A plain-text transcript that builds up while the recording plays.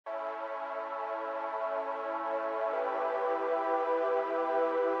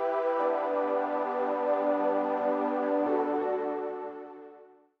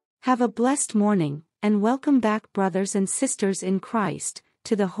Have a blessed morning, and welcome back, brothers and sisters in Christ,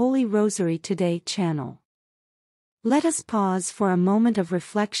 to the Holy Rosary Today channel. Let us pause for a moment of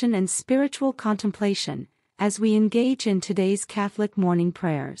reflection and spiritual contemplation, as we engage in today's Catholic morning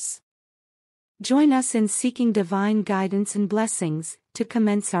prayers. Join us in seeking divine guidance and blessings, to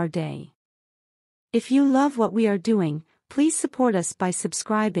commence our day. If you love what we are doing, please support us by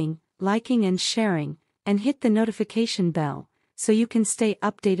subscribing, liking and sharing, and hit the notification bell, so you can stay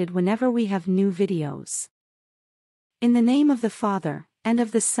updated whenever we have new videos. In the name of the Father, and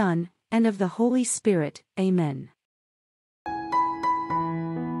of the Son, and of the Holy Spirit, Amen.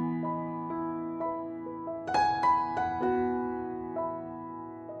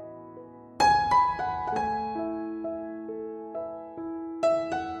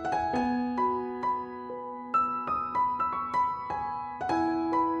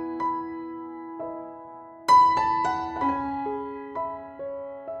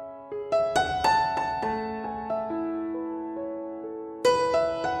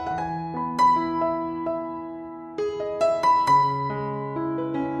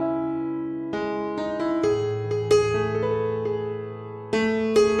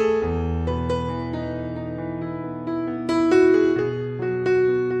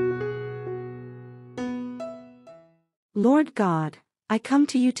 Lord God, I come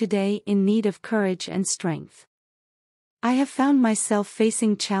to you today in need of courage and strength. I have found myself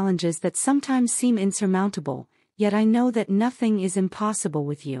facing challenges that sometimes seem insurmountable, yet I know that nothing is impossible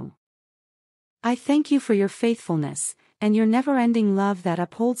with you. I thank you for your faithfulness, and your never-ending love that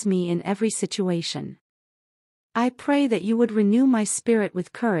upholds me in every situation. I pray that you would renew my spirit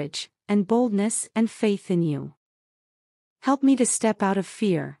with courage, and boldness and faith in you. Help me to step out of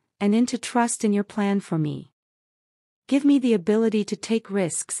fear, and into trust in your plan for me. Give me the ability to take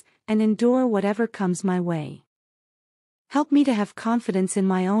risks, and endure whatever comes my way. Help me to have confidence in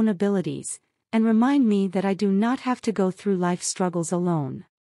my own abilities, and remind me that I do not have to go through life struggles alone.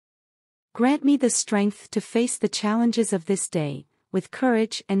 Grant me the strength to face the challenges of this day, with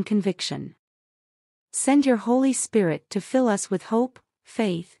courage and conviction. Send your Holy Spirit to fill us with hope,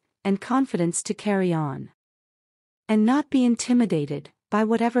 faith, and confidence to carry on. And not be intimidated by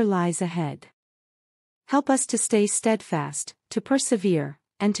whatever lies ahead. Help us to stay steadfast, to persevere,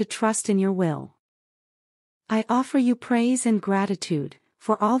 and to trust in your will. I offer you praise and gratitude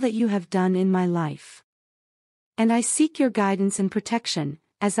for all that you have done in my life. And I seek your guidance and protection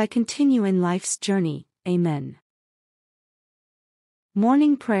as I continue in life's journey. Amen.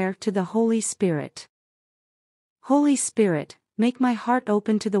 Morning Prayer to the Holy Spirit. Holy Spirit, make my heart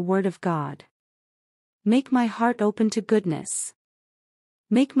open to the Word of God. Make my heart open to goodness.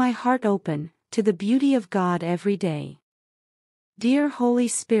 Make my heart open to the beauty of God every day. Dear Holy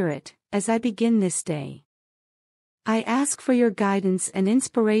Spirit, as I begin this day, I ask for your guidance and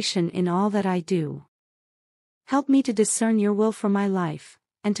inspiration in all that I do. Help me to discern your will for my life,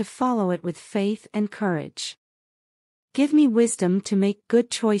 and to follow it with faith and courage. Give me wisdom to make good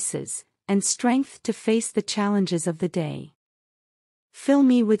choices, and strength to face the challenges of the day. Fill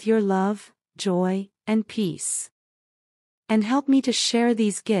me with your love, joy, and peace. And help me to share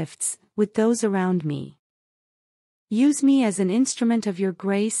these gifts with those around me. Use me as an instrument of your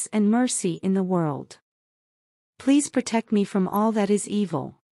grace and mercy in the world. Please protect me from all that is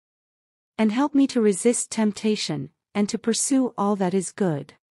evil. And help me to resist temptation, and to pursue all that is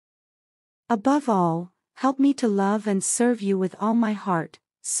good. Above all, help me to love and serve you with all my heart,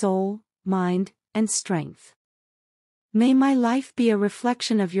 soul, mind, and strength. May my life be a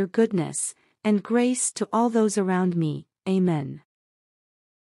reflection of your goodness and grace to all those around me. Amen.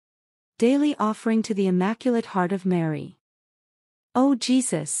 Daily Offering to the Immaculate Heart of Mary. O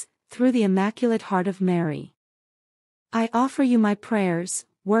Jesus, through the Immaculate Heart of Mary, I offer you my prayers,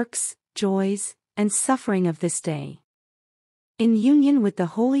 works, joys, and suffering of this day. In union with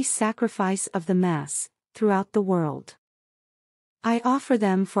the holy sacrifice of the Mass, throughout the world. I offer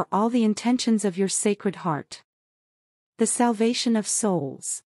them for all the intentions of your Sacred Heart. The salvation of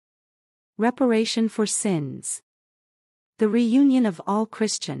souls. Reparation for sins. The reunion of all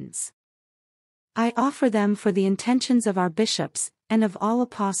Christians. I offer them for the intentions of our bishops, and of all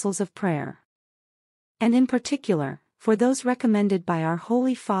apostles of prayer. And in particular, for those recommended by our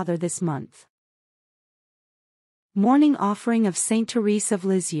Holy Father this month. Morning Offering of Saint Thérèse of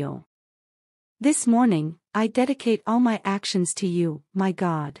Lisieux. This morning, I dedicate all my actions to you, my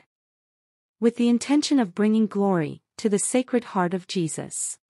God. With the intention of bringing glory to the Sacred Heart of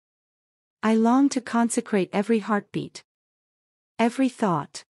Jesus. I long to consecrate every heartbeat, every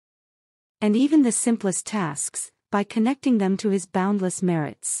thought, and even the simplest tasks, by connecting them to his boundless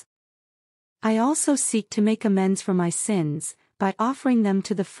merits. I also seek to make amends for my sins, by offering them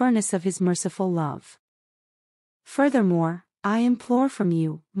to the furnace of his merciful love. Furthermore, I implore from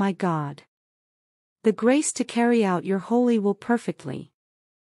you, my God, the grace to carry out your holy will perfectly,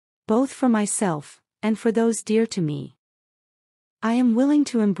 both for myself, and for those dear to me. I am willing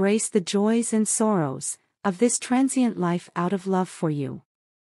to embrace the joys and sorrows of this transient life out of love for you,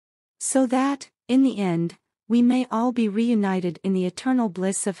 so that, in the end, we may all be reunited in the eternal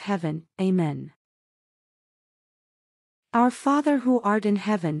bliss of heaven. Amen. Our Father who art in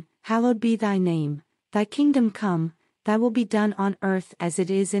heaven, hallowed be thy name, thy kingdom come, thy will be done on earth as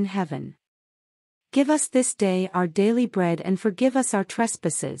it is in heaven. Give us this day our daily bread and forgive us our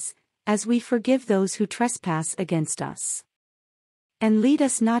trespasses, as we forgive those who trespass against us. And lead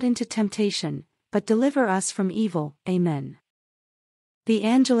us not into temptation, but deliver us from evil. Amen. The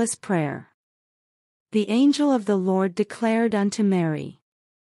Angelus Prayer. The angel of the Lord declared unto Mary,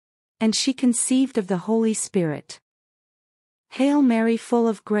 and she conceived of the Holy Spirit. Hail Mary, full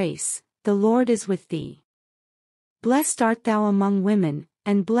of grace, the Lord is with thee. Blessed art thou among women,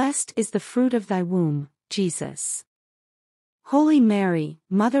 and blessed is the fruit of thy womb, Jesus. Holy Mary,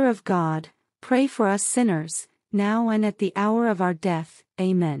 Mother of God, pray for us sinners, now and at the hour of our death.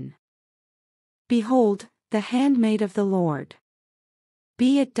 Amen. Behold, the handmaid of the Lord.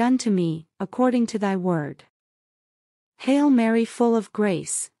 Be it done to me, according to thy word. Hail Mary, full of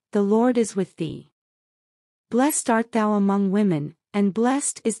grace, the Lord is with thee. Blessed art thou among women, and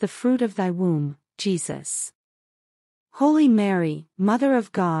blessed is the fruit of thy womb, Jesus. Holy Mary, Mother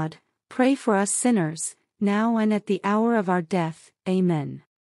of God, pray for us sinners, now and at the hour of our death. Amen.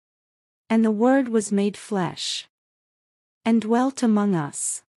 And the Word was made flesh, and dwelt among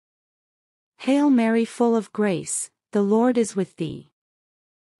us. Hail Mary, full of grace, the Lord is with thee.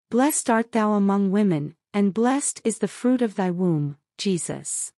 Blessed art thou among women, and blessed is the fruit of thy womb,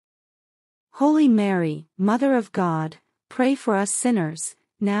 Jesus. Holy Mary, Mother of God, pray for us sinners,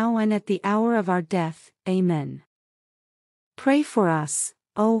 now and at the hour of our death. Amen. Pray for us,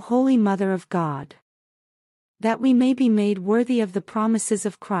 O Holy Mother of God, that we may be made worthy of the promises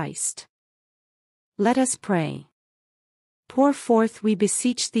of Christ. Let us pray. Pour forth, we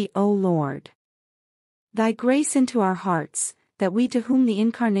beseech thee, O Lord, thy grace into our hearts, that we, to whom the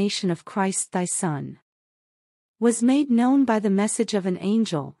incarnation of Christ thy Son was made known by the message of an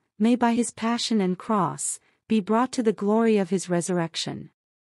angel, may by his passion and cross, be brought to the glory of his resurrection.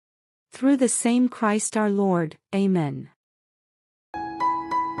 Through the same Christ our Lord. Amen.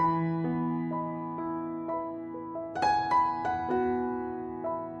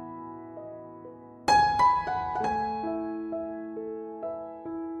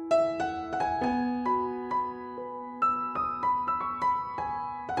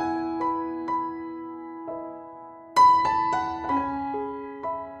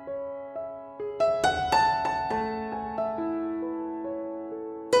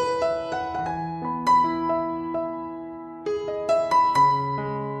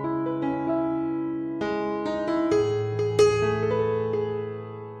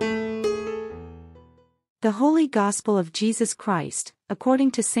 The Holy Gospel of Jesus Christ,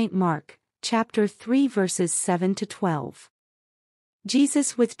 according to St. Mark, chapter 3 verses 7 to 12.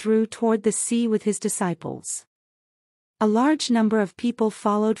 Jesus withdrew toward the sea with his disciples. A large number of people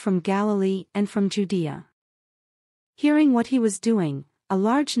followed from Galilee and from Judea. Hearing what he was doing, a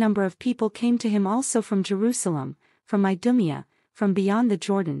large number of people came to him also from Jerusalem, from Idumea, from beyond the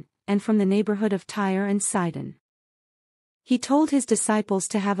Jordan, and from the neighborhood of Tyre and Sidon. He told his disciples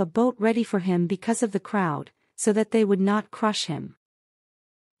to have a boat ready for him because of the crowd, so that they would not crush him.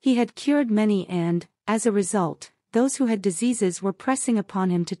 He had cured many and, as a result, those who had diseases were pressing upon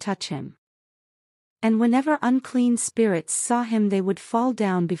him to touch him. And whenever unclean spirits saw him, they would fall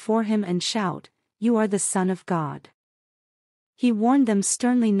down before him and shout, "You are the Son of God." He warned them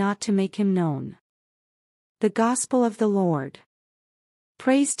sternly not to make him known. The Gospel of the Lord.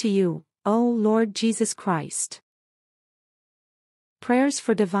 Praise to you, O Lord Jesus Christ. Prayers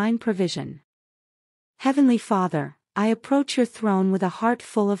for Divine Provision. Heavenly Father, I approach your throne with a heart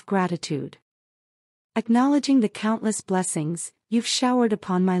full of gratitude, acknowledging the countless blessings you've showered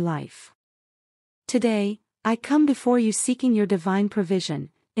upon my life. Today, I come before you seeking your divine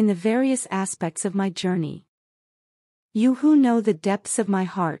provision in the various aspects of my journey. You who know the depths of my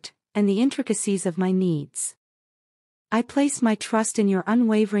heart and the intricacies of my needs. I place my trust in your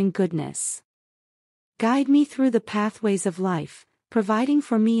unwavering goodness. Guide me through the pathways of life, providing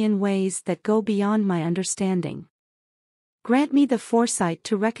for me in ways that go beyond my understanding. Grant me the foresight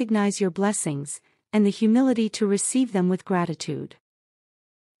to recognize your blessings, and the humility to receive them with gratitude.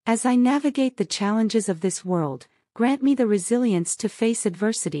 As I navigate the challenges of this world, grant me the resilience to face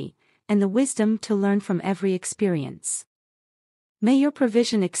adversity, and the wisdom to learn from every experience. May your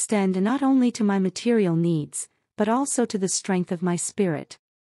provision extend not only to my material needs, but also to the strength of my spirit,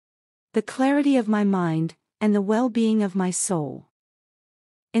 the clarity of my mind, and the well-being of my soul.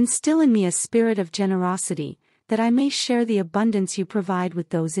 Instill in me a spirit of generosity, that I may share the abundance you provide with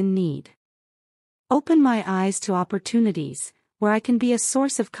those in need. Open my eyes to opportunities, where I can be a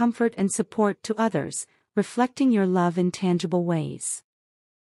source of comfort and support to others, reflecting your love in tangible ways.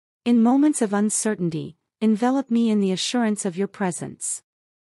 In moments of uncertainty, envelop me in the assurance of your presence.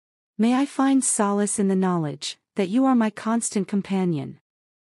 May I find solace in the knowledge that you are my constant companion,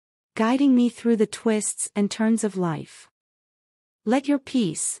 guiding me through the twists and turns of life. Let your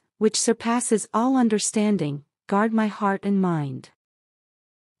peace, which surpasses all understanding, guard my heart and mind.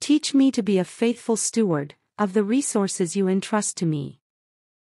 Teach me to be a faithful steward of the resources you entrust to me,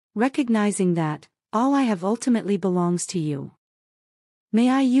 recognizing that all I have ultimately belongs to you. May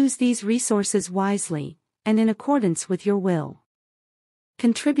I use these resources wisely and in accordance with your will,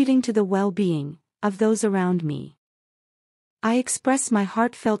 contributing to the well-being of those around me. I express my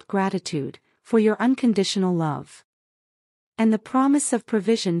heartfelt gratitude for your unconditional love and the promise of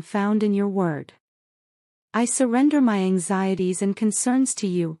provision found in your word. I surrender my anxieties and concerns to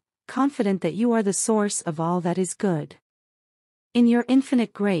you, confident that you are the source of all that is good. In your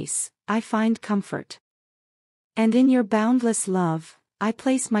infinite grace, I find comfort, and in your boundless love, I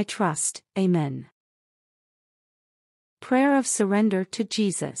place my trust. Amen. Prayer of Surrender to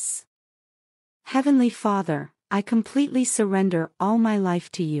Jesus. Heavenly Father, I completely surrender all my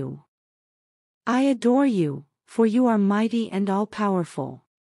life to you. I adore you, for you are mighty and all-powerful,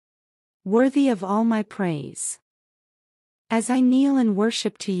 worthy of all my praise. As I kneel and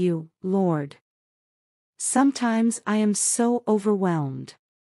worship to you, Lord, sometimes I am so overwhelmed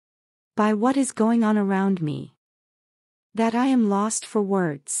by what is going on around me that I am lost for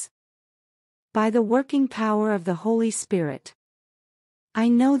words. By the working power of the Holy Spirit, I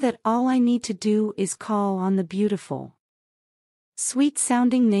know that all I need to do is call on the beautiful,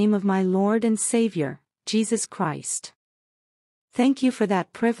 sweet-sounding name of my Lord and Savior, Jesus Christ. Thank you for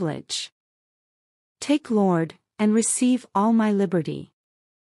that privilege. Take, Lord, and receive all my liberty,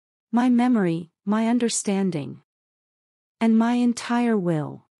 my memory, my understanding, and my entire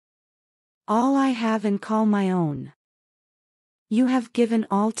will. All I have and call my own. You have given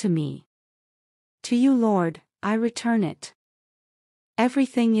all to me. To you, Lord, I return it.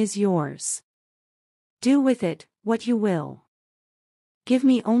 Everything is yours. Do with it what you will. Give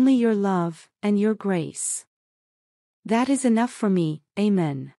me only your love and your grace. That is enough for me.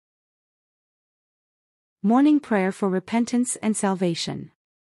 Amen. Morning Prayer for Repentance and Salvation.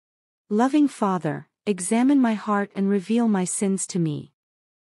 Loving Father, examine my heart and reveal my sins to me.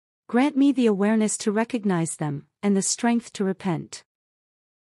 Grant me the awareness to recognize them, and the strength to repent.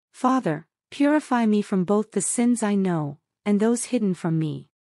 Father, purify me from both the sins I know, and those hidden from me.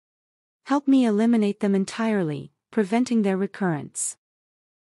 Help me eliminate them entirely, preventing their recurrence.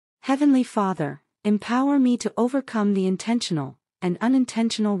 Heavenly Father, empower me to overcome the intentional and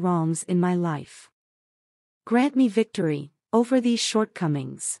unintentional wrongs in my life. Grant me victory over these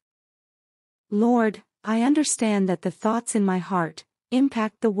shortcomings. Lord, I understand that the thoughts in my heart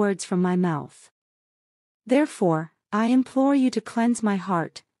impact the words from my mouth. Therefore, I implore you to cleanse my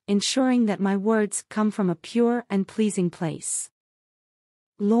heart, ensuring that my words come from a pure and pleasing place.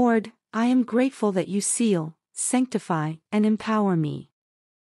 Lord, I am grateful that you seal, sanctify, and empower me.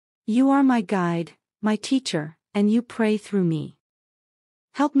 You are my guide, my teacher, and you pray through me.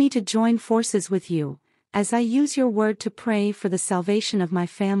 Help me to join forces with you, as I use your word to pray for the salvation of my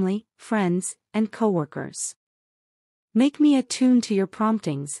family, friends, and co-workers. Make me attuned to your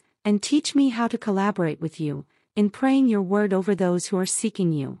promptings, and teach me how to collaborate with you, in praying your word over those who are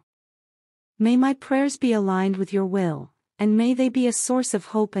seeking you. May my prayers be aligned with your will, and may they be a source of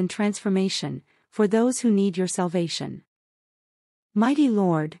hope and transformation, for those who need your salvation. Mighty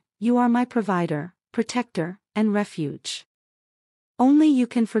Lord, you are my provider, protector, and refuge. Only you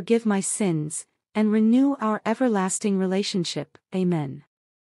can forgive my sins, and renew our everlasting relationship. Amen.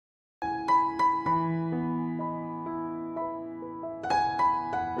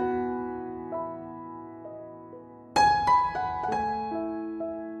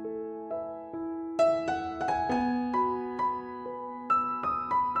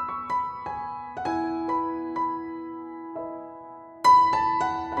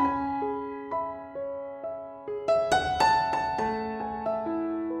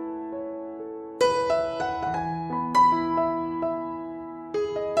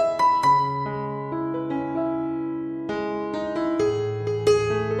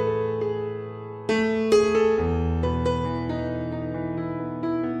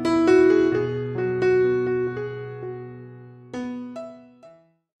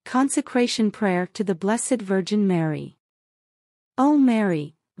 Consecration Prayer to the Blessed Virgin Mary. O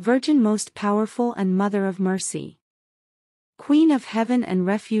Mary, Virgin most powerful and Mother of Mercy, Queen of Heaven and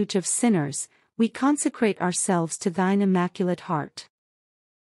Refuge of sinners, we consecrate ourselves to thine Immaculate Heart.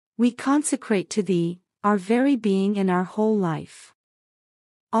 We consecrate to thee our very being and our whole life.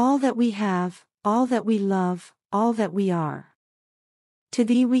 All that we have, all that we love, all that we are. To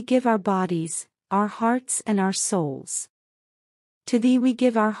thee we give our bodies, our hearts and our souls. To thee we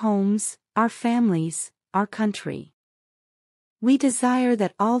give our homes, our families, our country. We desire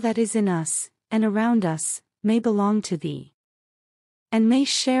that all that is in us, and around us, may belong to thee, and may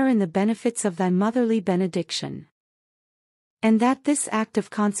share in the benefits of thy motherly benediction. And that this act of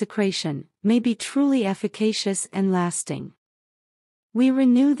consecration may be truly efficacious and lasting. We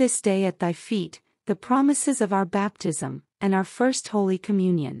renew this day at thy feet the promises of our baptism and our first Holy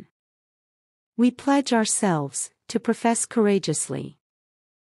Communion. We pledge ourselves to profess courageously,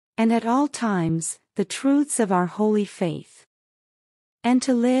 and at all times, the truths of our holy faith, and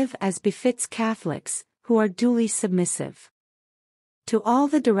to live as befits Catholics who are duly submissive to all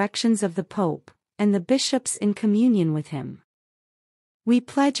the directions of the Pope and the bishops in communion with him. We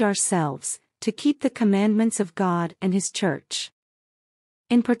pledge ourselves to keep the commandments of God and His Church.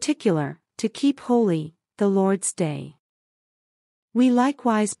 In particular, to keep holy the Lord's Day. We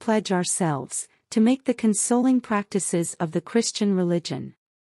likewise pledge ourselves to make the consoling practices of the Christian religion,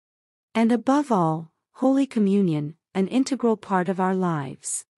 and above all, Holy Communion, an integral part of our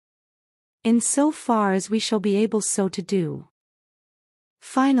lives, in so far as we shall be able so to do.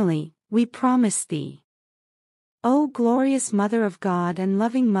 Finally, we promise thee, O glorious Mother of God and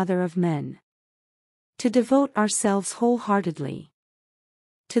loving Mother of men, to devote ourselves wholeheartedly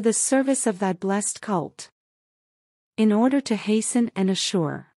to the service of thy blessed cult, in order to hasten and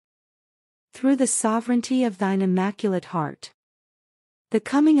assure, through the sovereignty of thine Immaculate Heart, the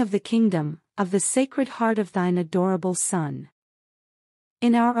coming of the kingdom of the Sacred Heart of thine adorable Son,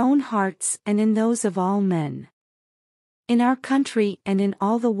 in our own hearts and in those of all men, in our country and in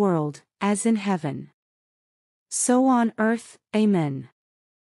all the world, as in heaven, so on earth. Amen.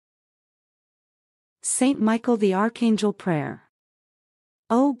 Saint Michael the Archangel Prayer.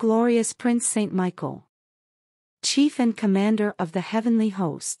 O glorious Prince Saint Michael, Chief and Commander of the heavenly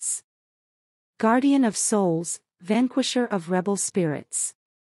hosts, Guardian of souls, Vanquisher of rebel spirits,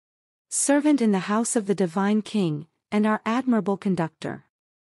 Servant in the house of the Divine King, and our admirable Conductor,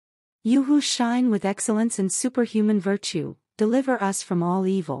 you who shine with excellence and superhuman virtue, deliver us from all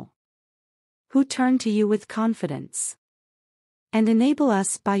evil, who turn to you with confidence, and enable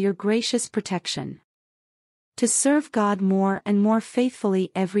us by your gracious protection to serve God more and more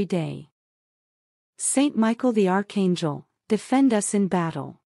faithfully every day. Saint Michael the Archangel, defend us in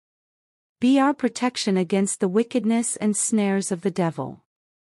battle. Be our protection against the wickedness and snares of the devil.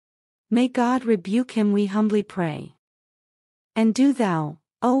 May God rebuke him, we humbly pray. And do thou,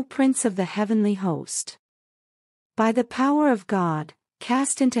 O Prince of the heavenly host, by the power of God,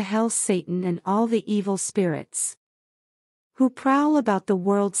 cast into hell Satan and all the evil spirits who prowl about the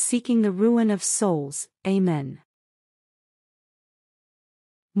world seeking the ruin of souls. Amen.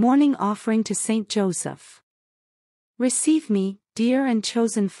 Morning Offering to Saint Joseph. Receive me, dear and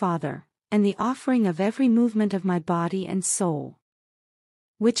chosen Father, and the offering of every movement of my body and soul,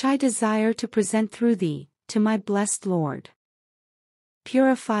 which I desire to present through thee, to my blessed Lord.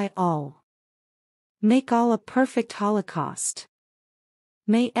 Purify all. Make all a perfect holocaust.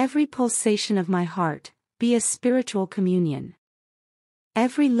 May every pulsation of my heart be a spiritual communion.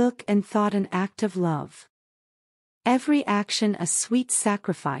 Every look and thought an act of love. Every action a sweet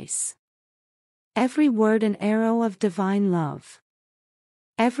sacrifice. Every word an arrow of divine love.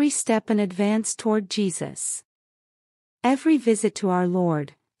 Every step an advance toward Jesus. Every visit to our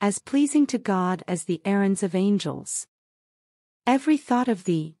Lord, as pleasing to God as the errands of angels. Every thought of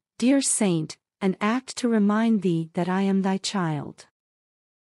thee, dear Saint, an act to remind thee that I am thy child.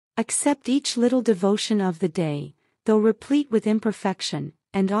 Accept each little devotion of the day, though replete with imperfection,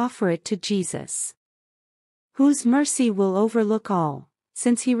 and offer it to Jesus, whose mercy will overlook all,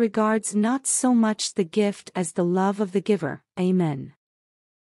 since he regards not so much the gift as the love of the giver. Amen.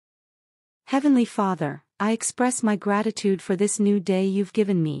 Heavenly Father, I express my gratitude for this new day you've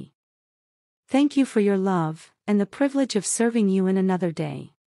given me. Thank you for your love, and the privilege of serving you in another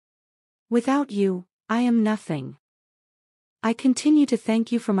day. Without you, I am nothing. I continue to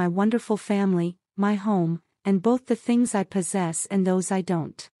thank you for my wonderful family, my home, and both the things I possess and those I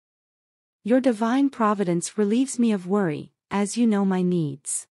don't. Your divine providence relieves me of worry, as you know my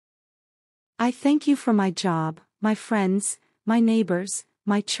needs. I thank you for my job, my friends, my neighbors,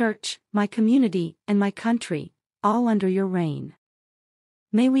 my church, my community, and my country, all under your reign.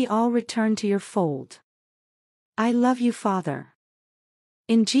 May we all return to your fold. I love you, Father.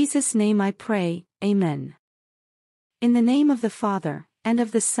 In Jesus' name I pray, Amen. In the name of the Father, and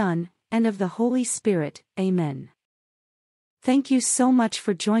of the Son, and of the Holy Spirit, Amen. Thank you so much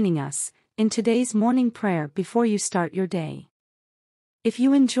for joining us in today's morning prayer before you start your day. If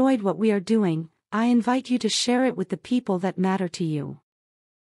you enjoyed what we are doing, I invite you to share it with the people that matter to you.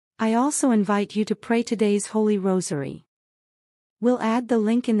 I also invite you to pray today's Holy Rosary. We'll add the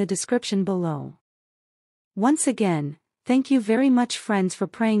link in the description below. Once again, thank you very much, friends, for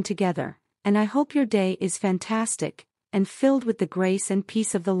praying together, and I hope your day is fantastic and filled with the grace and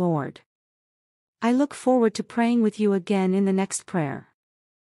peace of the Lord. I look forward to praying with you again in the next prayer.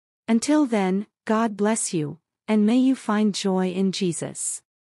 Until then, God bless you, and may you find joy in Jesus.